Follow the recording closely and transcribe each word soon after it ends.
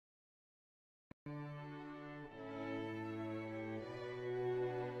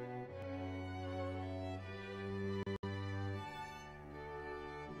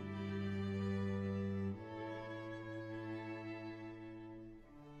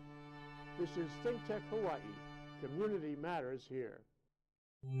This is ThinkTech Hawaii. Community matters here.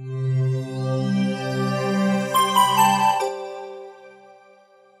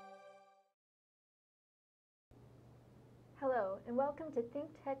 Hello, and welcome to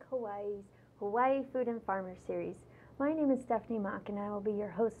ThinkTech Hawaii's Hawaii Food and Farmer Series. My name is Stephanie Mock, and I will be your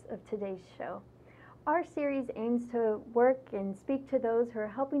host of today's show. Our series aims to work and speak to those who are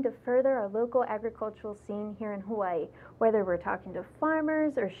helping to further our local agricultural scene here in Hawaii, whether we're talking to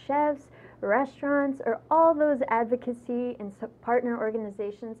farmers or chefs, restaurants, or all those advocacy and partner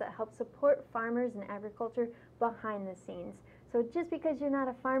organizations that help support farmers and agriculture behind the scenes. So just because you're not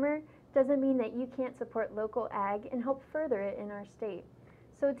a farmer doesn't mean that you can't support local ag and help further it in our state.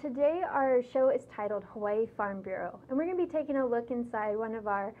 So today our show is titled Hawai'i Farm Bureau, and we're going to be taking a look inside one of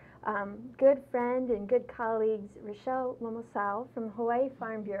our good friend and good colleagues, Rachele Lamosao from Hawai'i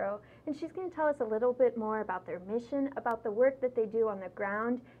Farm Bureau, and she's going to tell us a little bit more about their mission, about the work that they do on the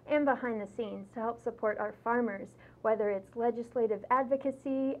ground and behind the scenes to help support our farmers, whether it's legislative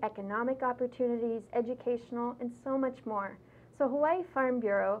advocacy, economic opportunities, educational, and so much more. So Hawai'i Farm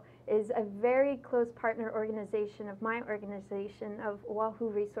Bureau is a very close partner organization of my organization of Oahu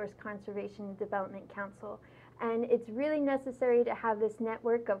Resource Conservation and Development Council. And it's really necessary to have this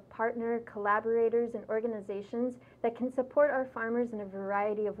network of partner collaborators and organizations that can support our farmers in a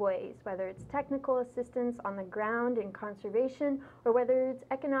variety of ways, whether it's technical assistance on the ground in conservation, or whether it's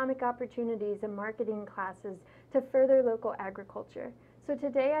economic opportunities and marketing classes to further local agriculture. So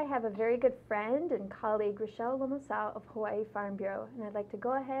today I have a very good friend and colleague, Rachele Lamosao of Hawai'i Farm Bureau, and I'd like to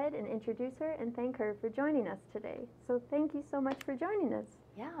go ahead and introduce her and thank her for joining us today. So thank you so much for joining us.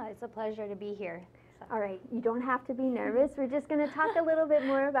 Yeah, it's a pleasure to be here. All right, you don't have to be nervous. We're just going to talk a little bit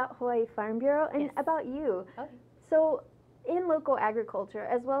more about Hawai'i Farm Bureau and about you. Okay. So in local agriculture,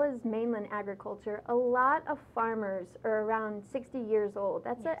 as well as mainland agriculture, a lot of farmers are around 60 years old.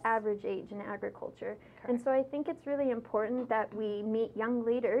 That's the average age in agriculture. Correct. And so I think it's really important that we meet young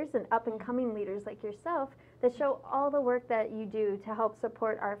leaders and up-and-coming leaders like yourself that show all the work that you do to help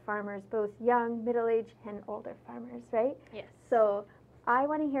support our farmers, both young, middle-aged, and older farmers, right? Yes. So I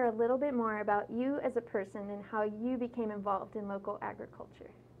want to hear a little bit more about you as a person and how you became involved in local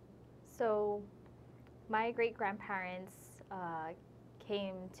agriculture. So my great-grandparents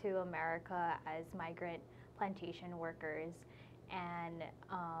came to America as migrant plantation workers, and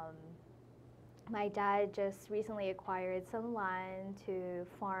my dad just recently acquired some land to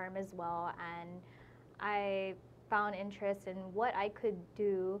farm as well, and I found interest in what I could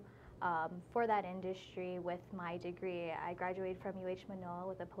do for that industry with my degree. I graduated from UH Manoa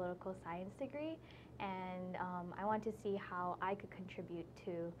with a political science degree, and I wanted to see how I could contribute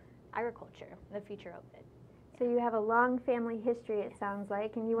to agriculture, the future of it. So you have a long family history, it sounds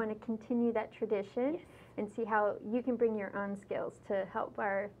like, and you want to continue that tradition and see how you can bring your own skills to help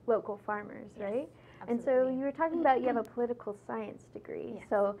our local farmers, right? Absolutely. And so you were talking about you have a political science degree.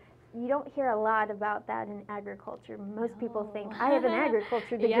 So you don't hear a lot about that in agriculture. Most people think, I have an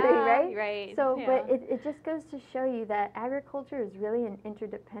agriculture degree, right? Right. So, but it just goes to show you that agriculture is really an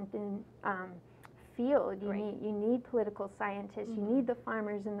interdependent field. You need political scientists, you need the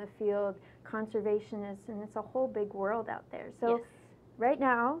farmers in the field, conservationists, and it's a whole big world out there. So right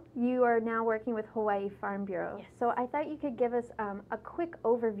now, you are now working with Hawai'i Farm Bureau. Yes. So I thought you could give us a quick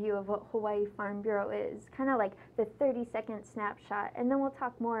overview of what Hawai'i Farm Bureau is, kind of like the 30-second snapshot, and then we'll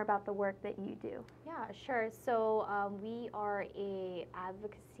talk more about the work that you do. Yeah, sure. So we are a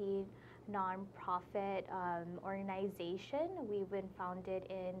advocacy nonprofit organization. We've been founded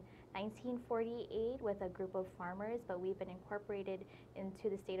in 1948 with a group of farmers, but we've been incorporated into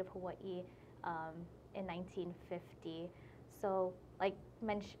the state of Hawaii in 1950. So like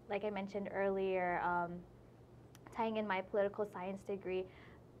I mentioned earlier, tying in my political science degree,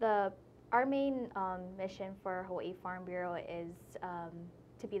 our main mission for Hawai'i Farm Bureau is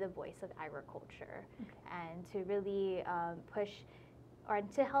to be the voice of agriculture and to really push or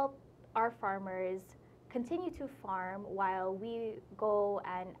to help our farmers continue to farm while we go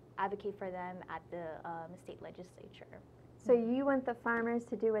and advocate for them at the state legislature. So you want the farmers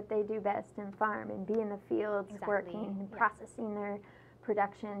to do what they do best and farm and be in the fields working and processing their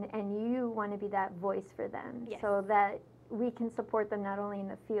production, and you want to be that voice for them so that we can support them not only in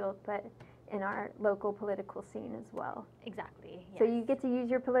the field but in our local political scene as well. Exactly. Yes. So you get to use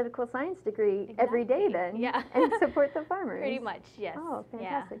your political science degree every day then and support the farmers. Pretty much, yes. Oh,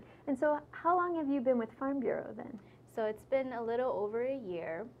 fantastic. And so how long have you been with Farm Bureau then? So it's been a little over a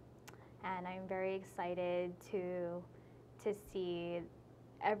year, and I'm very excited to see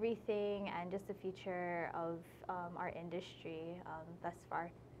everything and just the future of our industry thus far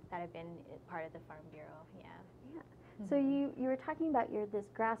that I've been part of the Farm Bureau. So you were talking about this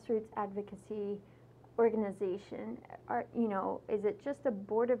grassroots advocacy organization. Is it just a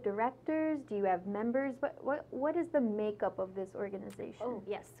board of directors? Do you have members? What is the makeup of this organization? Oh,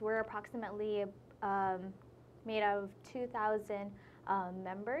 yes. We're approximately made of 2,000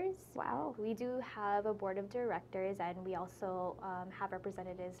 members. Wow. We do have a board of directors, and we also have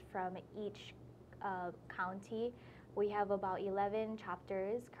representatives from each county. We have about 11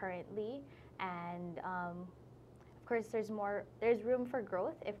 chapters currently, and of course there's room for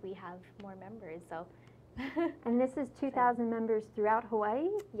growth if we have more members. So and this is 2,000 members throughout Hawaii?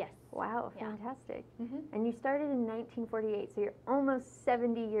 Yes. Wow, fantastic. Mm-hmm. And you started in 1948, so you're almost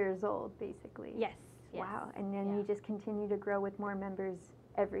 70 years old, basically. Yes. Wow, and then you just continue to grow with more members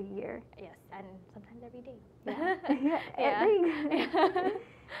every year. Yes, and sometimes every day. Yeah.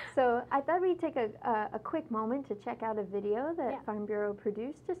 So I thought we'd take a quick moment to check out a video that Farm Bureau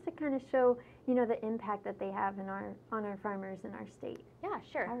produced, just to kind of show, the impact that they have on our farmers in our state. Yeah,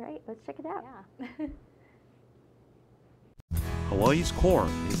 sure. All right, let's check it out. Yeah. Hawaii's core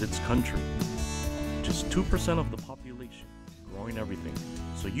is its country. Just 2% of the population growing everything,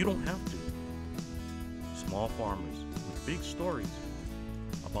 so you don't have to. Small farmers with big stories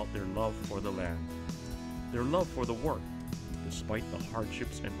about their love for the land, their love for the work, despite the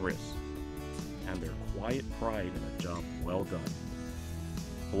hardships and risks, and their quiet pride in a job well done.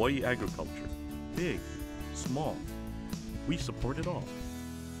 Hawaii agriculture, big, small, we support it all.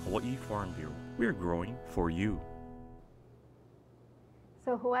 Hawai'i Farm Bureau, we're growing for you.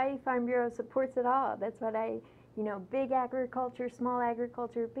 So Hawai'i Farm Bureau supports it all. That's what big agriculture, small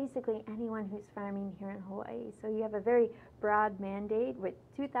agriculture, basically anyone who's farming here in Hawaii. So you have a very broad mandate with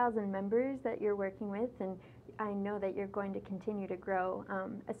 2,000 members that you're working with, and I know that you're going to continue to grow,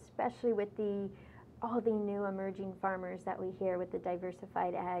 especially with all the new emerging farmers that we hear with the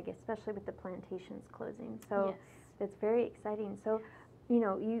diversified ag, especially with the plantations closing. So it's very exciting. So,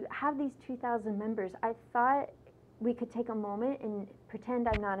 you have these 2,000 members. I thought we could take a moment and pretend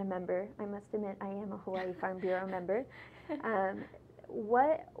I'm not a member. I must admit I am a Hawai'i Farm Bureau member.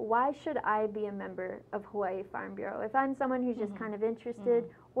 Why should I be a member of Hawai'i Farm Bureau? If I'm someone who's just kind of interested,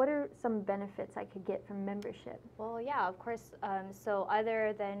 what are some benefits I could get from membership? Well, yeah, of course. So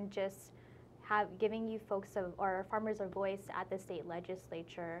other than just giving you folks or farmers a voice at the state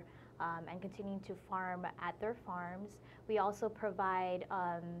legislature and continuing to farm at their farms, we also provide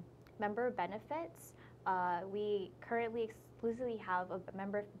member benefits. We currently exclusively have a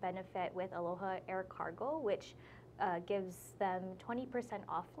member benefit with Aloha Air Cargo, which gives them 20%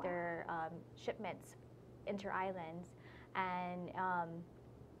 off their shipments inter-islands. And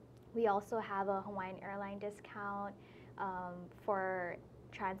we also have a Hawaiian airline discount for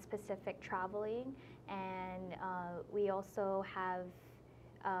trans-Pacific traveling. And we also have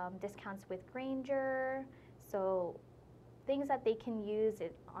discounts with Granger. So things that they can use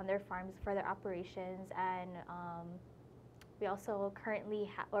on their farms for their operations. And we also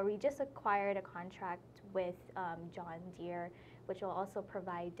we just acquired a contract with John Deere, which will also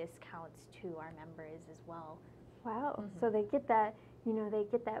provide discounts to our members as well. Wow. So they get that, they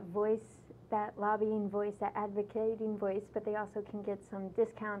get that voice, that lobbying voice, that advocating voice, but they also can get some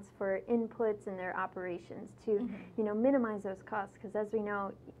discounts for inputs in their operations to, minimize those costs, because as we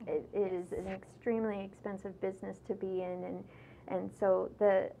know, it is an extremely expensive business to be in, and so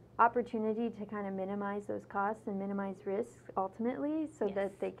the opportunity to kind of minimize those costs and minimize risks ultimately, so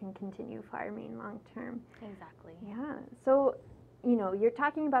that they can continue farming long term. Exactly. Yeah. So, you're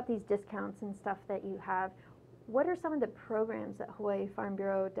talking about these discounts and stuff that you have. What are some of the programs that Hawai'i Farm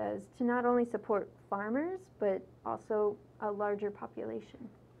Bureau does to not only support farmers, but also a larger population?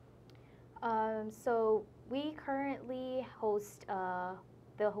 So we currently host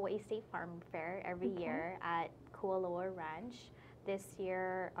the Hawaii State Farm Fair every year at Kualoa Ranch. This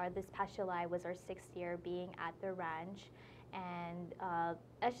past July was our 6th year being at the ranch, and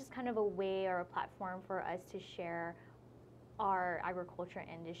that's just kind of a way or a platform for us to share our agriculture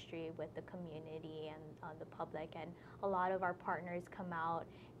industry with the community and the public. And a lot of our partners come out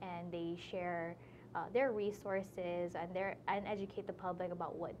and they share their resources and educate the public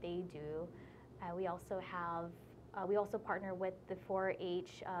about what they do. We also partner with the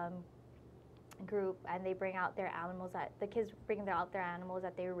 4-H group, and they bring out their animals the kids bring out their animals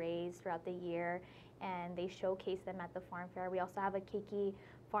that they raise throughout the year, and they showcase them at the farm fair. We also have a Keiki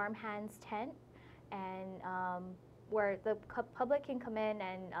Farm Hands tent, and where the public can come in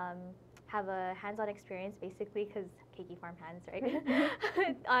and have a hands-on experience, basically, because Keiki Farm Hands,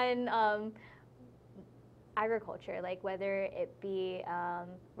 right? On agriculture, like whether it be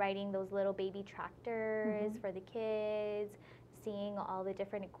riding those little baby tractors for the kids, seeing all the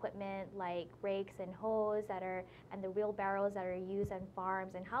different equipment like rakes and hoes and the wheelbarrows that are used on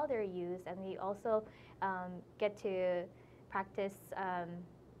farms and how they're used. And we also get to practice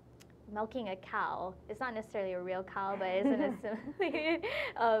milking a cow. It's not necessarily a real cow, but it's an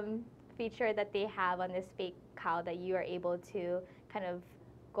assimilated feature that they have on this fake cow that you are able to kind of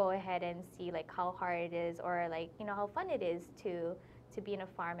go ahead and see like how hard it is, or like, you know, how fun it is to be in a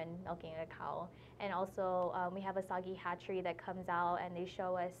farm and milking a cow. And also we have a soggy hatchery that comes out and they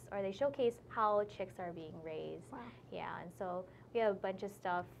showcase how chicks are being raised. Wow. Yeah, and so we have a bunch of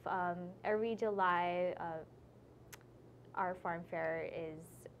stuff. Every July, our farm fair is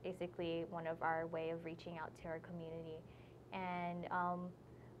basically one of our way of reaching out to our community. And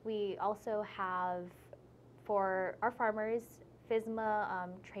we also have, for our farmers, FSMA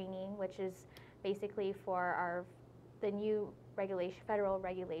training, which is basically for the new federal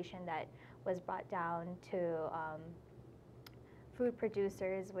regulation that was brought down to food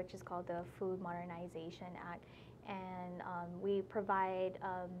producers, which is called the Food Modernization Act. And we provide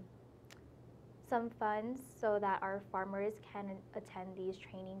some funds so that our farmers can attend these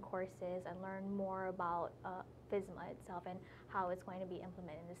training courses and learn more about FSMA itself and how it's going to be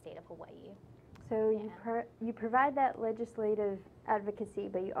implemented in the state of Hawaii. So Yeah. you provide that legislative advocacy,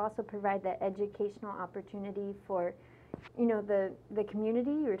 but you also provide that educational opportunity for, you know, the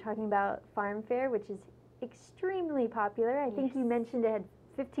community. You were talking about Farm Fair, which is extremely popular. I think you mentioned it had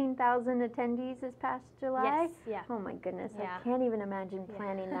 15,000 attendees this past July. Yes, yeah. Oh my goodness, Yeah. I can't even imagine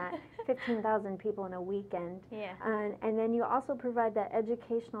planning that. 15,000 people in a weekend. Yeah. And then you also provide that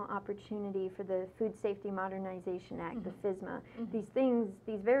educational opportunity for the Food Safety Modernization Act, the FSMA. These things,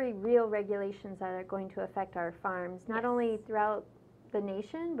 these very real regulations that are going to affect our farms, not only throughout the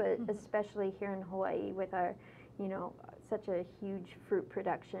nation, but especially here in Hawaii with our, you know, such a huge fruit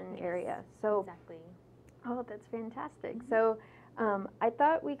production area. So, exactly. oh, that's fantastic. So, I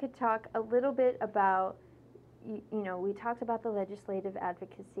thought we could talk a little bit about, you know, we talked about the legislative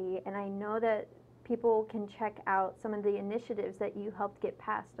advocacy, and I know that people can check out some of the initiatives that you helped get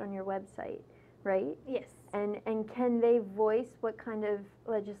passed on your website, right? Yes. And can they voice what kind of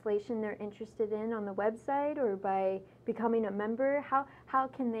legislation they're interested in on the website, or by becoming a member? How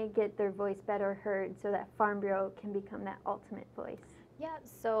can they get their voice better heard so that Farm Bureau can become that ultimate voice? Yeah,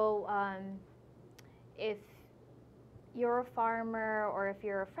 so if you're a farmer or if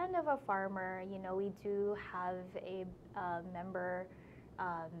you're a friend of a farmer, you know, we do have a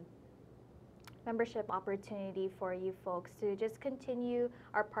membership opportunity for you folks to just continue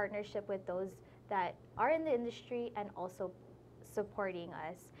our partnership with those that are in the industry and also supporting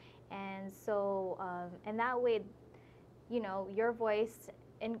us. And so, and that way, you know, your voice,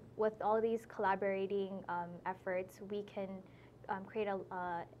 and with all these collaborating efforts, we can create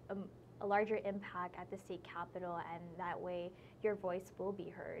a larger impact at the state capitol, and that way your voice will be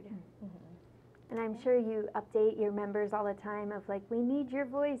heard. And I'm sure you update your members all the time of like, we need your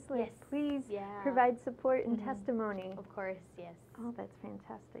voice, like, please provide support and testimony. Of course, yes. Oh, that's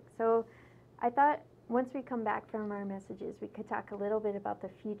fantastic. So I thought once we come back from our messages, we could talk a little bit about the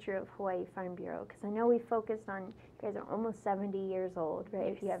future of Hawai'i Farm Bureau, because I know we focused on, you guys are almost 70 years old,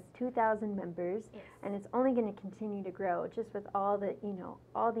 right? Yes. You have 2,000 members, and it's only going to continue to grow just with all the, you know,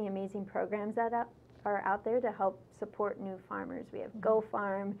 all the amazing programs that are out there to help support new farmers. We have Go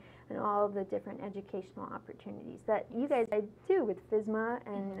Farm and all the different educational opportunities that you guys do with FSMA,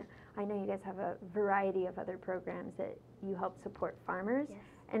 and I know you guys have a variety of other programs that you help support farmers. Yes.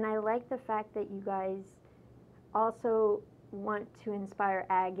 And I like the fact that you guys also want to inspire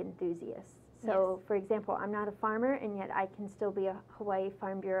ag enthusiasts. So, for example, I'm not a farmer, and yet I can still be a Hawai'i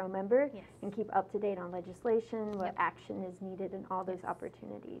Farm Bureau member and keep up to date on legislation, what action is needed, and all those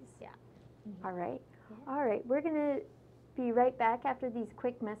opportunities. Yeah. All right. All right. We're going to be right back after these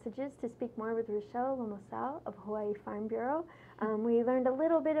quick messages to speak more with Rachele Lamosao of Hawai'i Farm Bureau. We learned a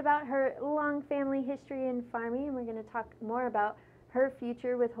little bit about her long family history in farming, and we're going to talk more about her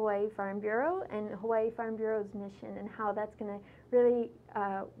future with Hawai'i Farm Bureau and Hawai'i Farm Bureau's mission, and how that's going to really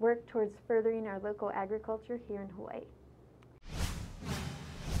work towards furthering our local agriculture here in Hawaii.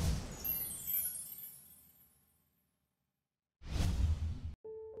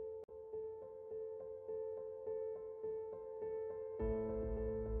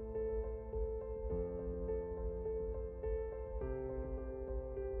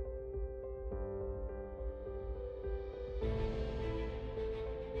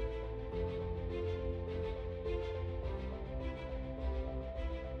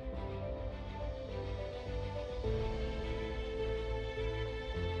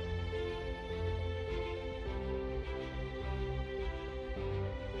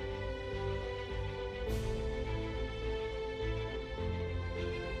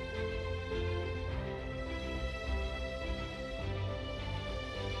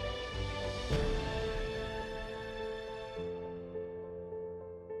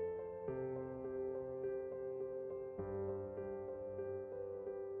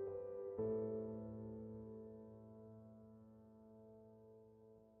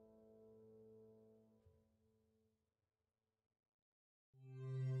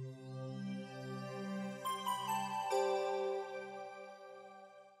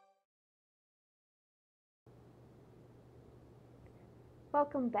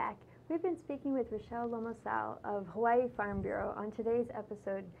 Welcome back. We've been speaking with Rachele Lamosao of Hawai'i Farm Bureau on today's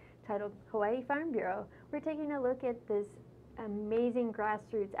episode titled Hawai'i Farm Bureau. We're taking a look at this amazing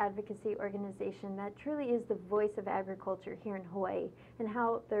grassroots advocacy organization that truly is the voice of agriculture here in Hawaii, and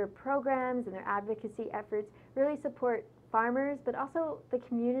how their programs and their advocacy efforts really support farmers, but also the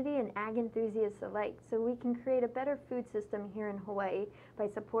community and ag enthusiasts alike, so we can create a better food system here in Hawaii by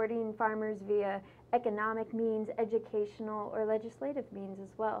supporting farmers via economic means, educational, or legislative means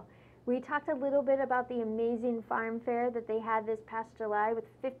as well. We talked a little bit about the amazing farm fair that they had this past July with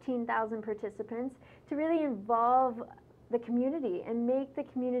 15,000 participants to really involve the community and make the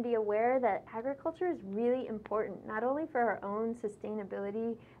community aware that agriculture is really important, not only for our own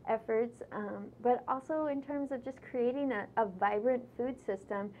sustainability efforts, but also in terms of just creating a vibrant food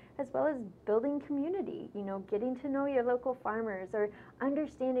system, as well as building community, you know, getting to know your local farmers or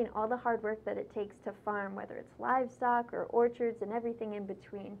understanding all the hard work that it takes to farm, whether it's livestock or orchards and everything in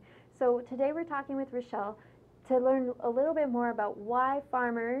between. So today we're talking with Rachele to learn a little bit more about why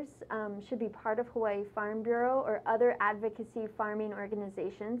farmers should be part of Hawai'i Farm Bureau or other advocacy farming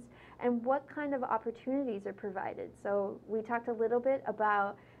organizations, and what kind of opportunities are provided. So we talked a little bit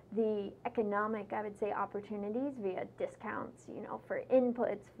about the economic, I would say, opportunities via discounts, you know, for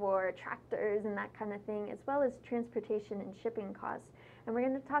inputs, for tractors and that kind of thing, as well as transportation and shipping costs. And we're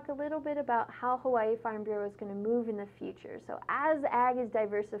going to talk a little bit about how Hawai'i Farm Bureau is going to move in the future. So as ag is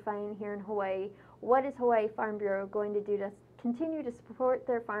diversifying here in Hawaii, what is Hawai'i Farm Bureau going to do to continue to support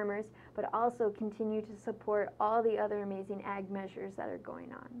their farmers, but also continue to support all the other amazing ag measures that are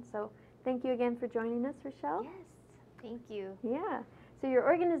going on? So thank you again for joining us, Rachele. Yes, thank you. Yeah. So your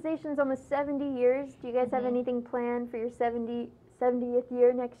organization's almost 70 years. Do you guys have anything planned for your 70th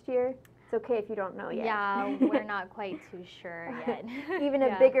year next year? It's okay if you don't know yet. Yeah, we're not quite too sure yet. Even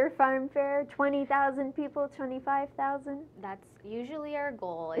a bigger farm fair, 20,000 people, 25,000? That's usually our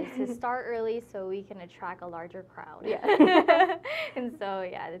goal, is to start early so we can attract a larger crowd. Yeah. And so,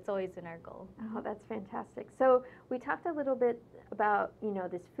 yeah, that's always been our goal. Oh, that's fantastic. So we talked a little bit about, you know,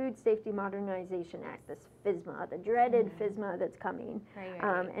 this Food Safety Modernization Act, this FSMA, the dreaded FSMA that's coming.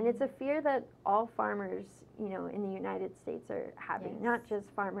 Right. And it's a fear that all farmers, you know, in the United States are having, not just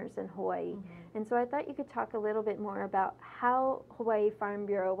farmers in Hawaii. And so I thought you could talk a little bit more about how Hawai'i Farm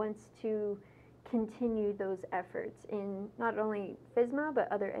Bureau wants to continue those efforts in not only FSMA,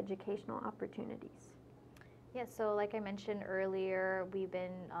 but other educational opportunities. Yeah, so like I mentioned earlier, we've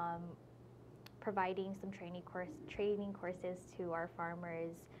been providing some training courses to our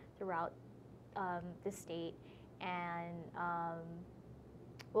farmers throughout the state, and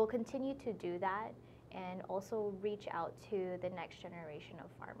we'll continue to do that, and also reach out to the next generation of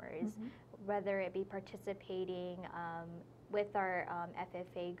farmers, whether it be participating with our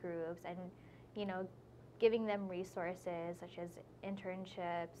FFA groups, and, you know, giving them resources such as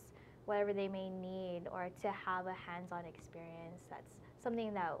internships, whatever they may need, or to have a hands-on experience. That's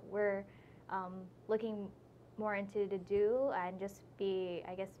something that we're looking more into to do, and just be,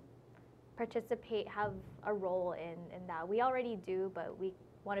 I guess, participate, have a role in that. We already do, but we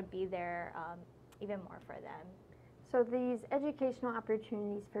want to be there even more for them. So these educational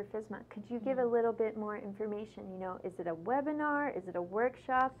opportunities for FSMA, could you give a little bit more information? You know, is it a webinar? Is it a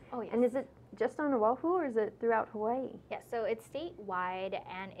workshop? Oh, yes. And is it just on Oahu, or is it throughout Hawaii? Yeah, so it's statewide,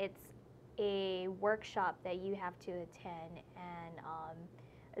 and it's a workshop that you have to attend, and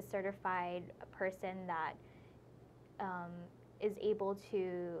a certified person that is able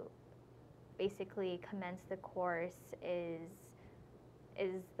to basically commence the course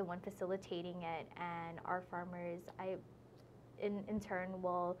is the one facilitating it, and our farmers, in turn,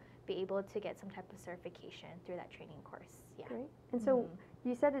 will be able to get some type of certification through that training course. Yeah. Great. And so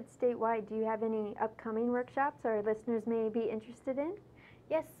you said it's statewide. Do you have any upcoming workshops our listeners may be interested in?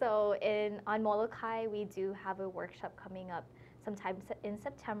 Yes, so on Molokai, we do have a workshop coming up sometime in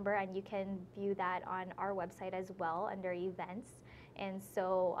September, and you can view that on our website as well under events. And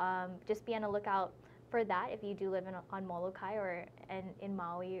so just be on the lookout for that if you do live on Molokai or in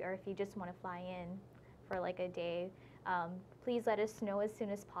Maui, or if you just want to fly in for like a day. Please let us know as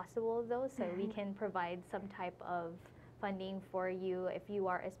soon as possible, though, so we can provide some type of funding for you if you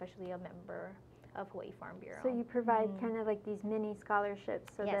are especially a member of Hawai'i Farm Bureau. So you provide kind of like these mini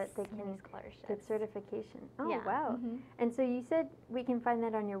scholarships so that they can get certification. Oh, yeah. Wow. And so you said we can find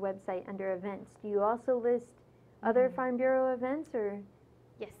that on your website under events. Do you also list other Farm Bureau events, or?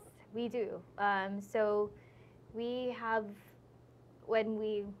 Yes, we do. So we have, when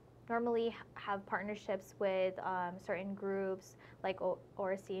we normally have partnerships with certain groups like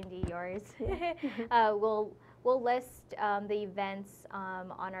ORC&D, yours, we'll list the events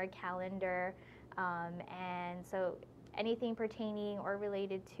on our calendar, and so anything pertaining or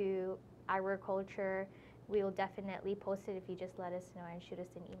related to agriculture, we will definitely post it if you just let us know and shoot us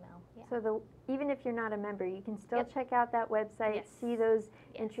an email. Yeah. So even if you're not a member, you can still Yep. check out that website, Yes. see those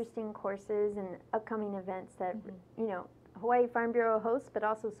Yes. interesting courses and upcoming events that Mm-hmm. you know Hawai'i Farm Bureau hosts, but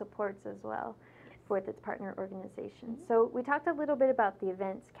also supports as well with its partner organizations. Mm-hmm. So we talked a little bit about the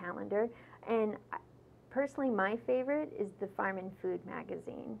events calendar, and personally, my favorite is the Farm and Food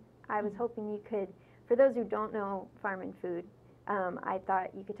magazine. I was Mhm. hoping you could, for those who don't know Farm and Food, I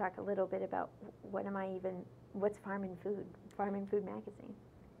thought you could talk a little bit about what's Farm and Food magazine.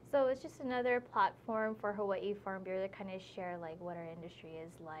 So it's just another platform for Hawai'i Farm Bureau to kind of share like what our industry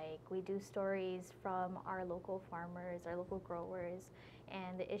is like. We do stories from our local farmers, our local growers,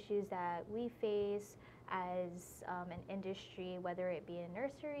 and the issues that we face as an industry, whether it be in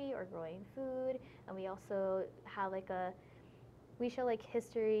nursery or growing food. And we also have we show like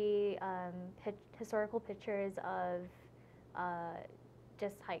historical pictures of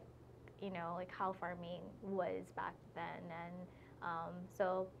just like, like how farming was back then. And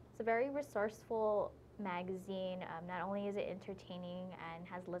so it's a very resourceful magazine. Not only is it entertaining and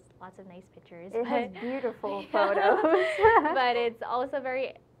has lots of nice pictures, It but has beautiful photos. but it's also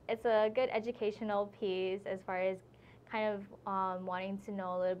it's a good educational piece as far as kind of wanting to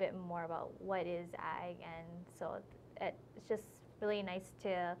know a little bit more about what is ag. And so it's just really nice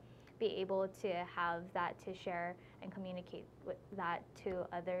to be able to have that to share and communicate with that to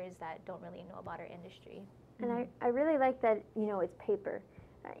others that don't really know about our industry. And I really like that, it's paper.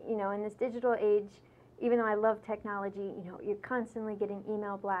 In this digital age, even though I love technology, you're constantly getting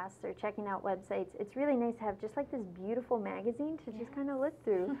email blasts or checking out websites. It's really nice to have just like this beautiful magazine to just kind of look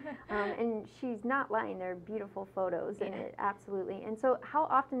through. And she's not lying, there are beautiful photos in it, absolutely. And so how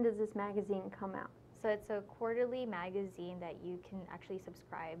often does this magazine come out? So it's a quarterly magazine that you can actually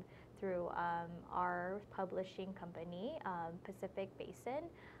subscribe through our publishing company, Pacific Basin.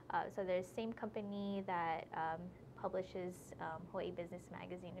 So there's the same company that publishes Hawaii Business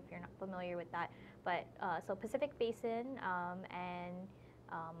Magazine, if you're not familiar with that. But so Pacific Basin, and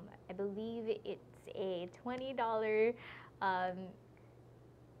I believe it's a $20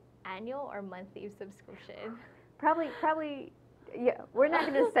 annual or monthly subscription. Probably, yeah, we're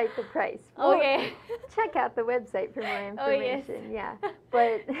not going to cite the price. Okay. Check out the website for more information. Oh, yes. Yeah,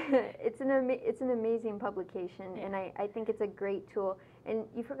 but it's an amazing publication, and I think it's a great tool. And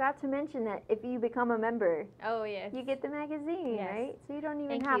you forgot to mention that if you become a member, Oh, yes. you get the magazine, Yes. right? So you don't even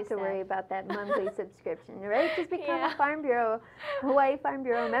Thank have you, to worry Steph. about that monthly subscription, right? Just become Yeah. a Hawai'i Farm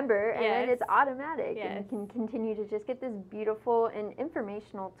Bureau member, and then Yes. it's automatic, and Yes. you can continue to just get this beautiful and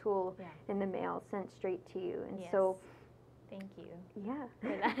informational tool Yeah. in the mail sent straight to you. And Yes. so, Thank you yeah. for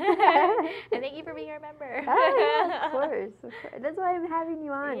that. And thank you for being our member. Oh, yeah, of course, of course. That's why I'm having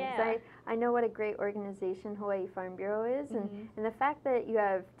you on. 'Cause Yeah. I know what a great organization Hawai'i Farm Bureau is, Mhm. and the fact that you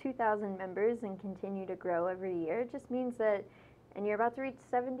have 2,000 members and continue to grow every year just means that, and you're about to reach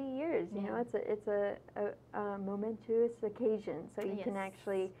 70 years. You know, it's a momentous occasion, so you can Yes.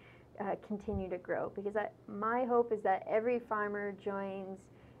 actually continue to grow. Because my hope is that every farmer joins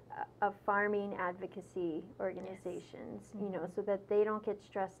a farming advocacy organizations, you know, so that they don't get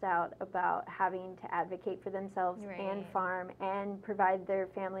stressed out about having to advocate for themselves and Right. farm and provide their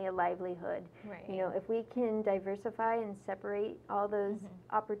family a livelihood. Right. You know, if we can diversify and separate all those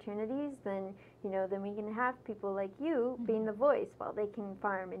opportunities, then, then we can have people like you being the voice while they can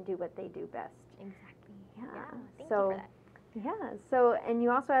farm and do what they do best. Exactly. Yeah. Thank So, you for that. yeah, so, and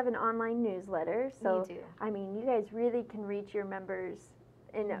you also have an online newsletter, so, We do. I mean, you guys really can reach your members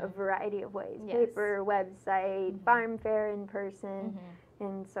in a variety of ways. Yes. Paper, website, farm fair in person,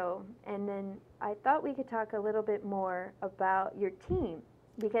 Mhm. and then I thought we could talk a little bit more about your team,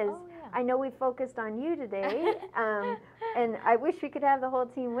 because Oh, yeah. I know we focused on you today, and I wish we could have the whole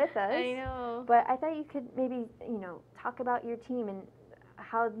team with us. I know. But I thought you could maybe, talk about your team and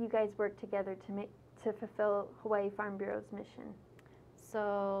how you guys work together to fulfill Hawai'i Farm Bureau's mission.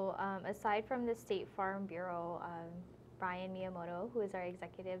 So aside from the State Farm Bureau, Brian Miyamoto, who is our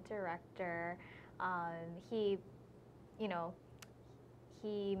executive director, he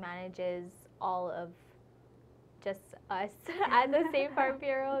manages all of just us at the State Farm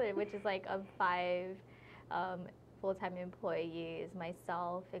Bureau, which is like of 5 full-time employees,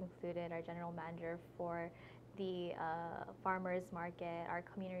 myself included, our general manager for the farmers market, our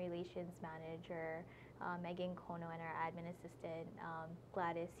community relations manager, Megan Kono, and our admin assistant,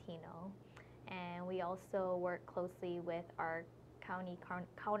 Gladys Hino. And we also work closely with our county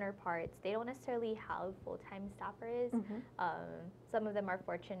counterparts. They don't necessarily have full-time staffers. Some of them are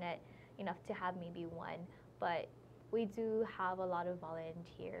fortunate enough to have maybe one, but we do have a lot of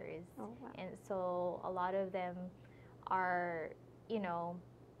volunteers. Oh, wow. And so a lot of them are, you know,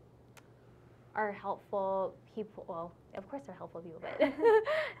 are helpful people. Well, of course they're helpful people, but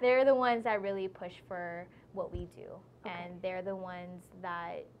they're the ones that really push for what we do. Okay. And they're the ones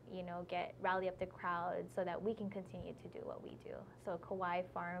that, you know, rally up the crowd so that we can continue to do what we do. So Hawai'i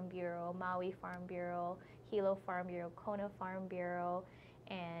Farm Bureau, Maui Farm Bureau, Hilo Farm Bureau, Kona Farm Bureau,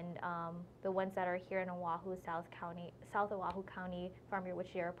 and the ones that are here in Oahu, South Oahu County Farm Bureau,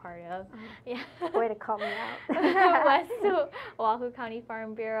 which you're a part of. Yeah. Way to call me out. West Oahu County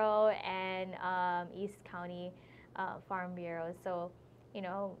Farm Bureau and East County Farm Bureau. So, you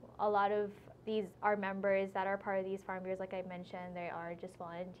know, a lot of our members that are part of these farm bureaus, like I mentioned, they are just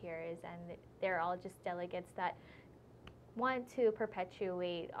volunteers, and they're all just delegates that want to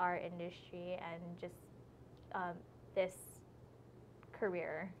perpetuate our industry and just this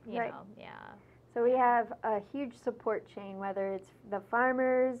career, you Right. know, yeah. So we have a huge support chain, whether it's the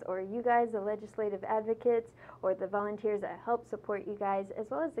farmers or you guys, the legislative advocates, or the volunteers that help support you guys,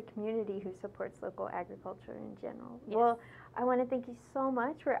 as well as the community who supports local agriculture in general. Yes. Well, I want to thank you so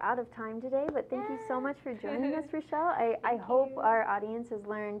much. We're out of time today, but thank you so much for joining us, Rachele. I hope you. our audience has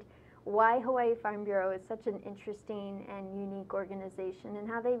learned why Hawai'i Farm Bureau is such an interesting and unique organization and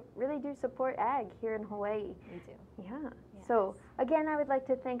how they really do support ag here in Hawaii. We do. Yeah. Yes. So again, I would like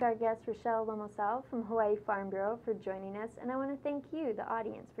to thank our guest Rachele Lamosao from Hawai'i Farm Bureau for joining us, and I want to thank you, the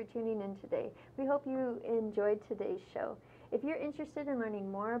audience, for tuning in today. We hope you enjoyed today's show. If you're interested in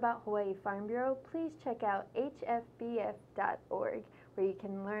learning more about Hawai'i Farm Bureau, please check out hfbf.org, where you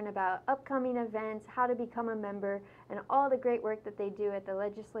can learn about upcoming events, how to become a member, and all the great work that they do at the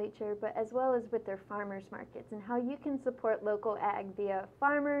legislature, but as well as with their farmers markets, and how you can support local ag via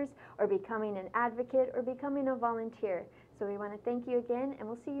farmers, or becoming an advocate, or becoming a volunteer. So we want to thank you again, and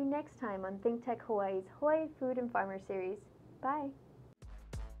we'll see you next time on ThinkTech Hawaii's Hawaii Food and Farmer Series. Bye.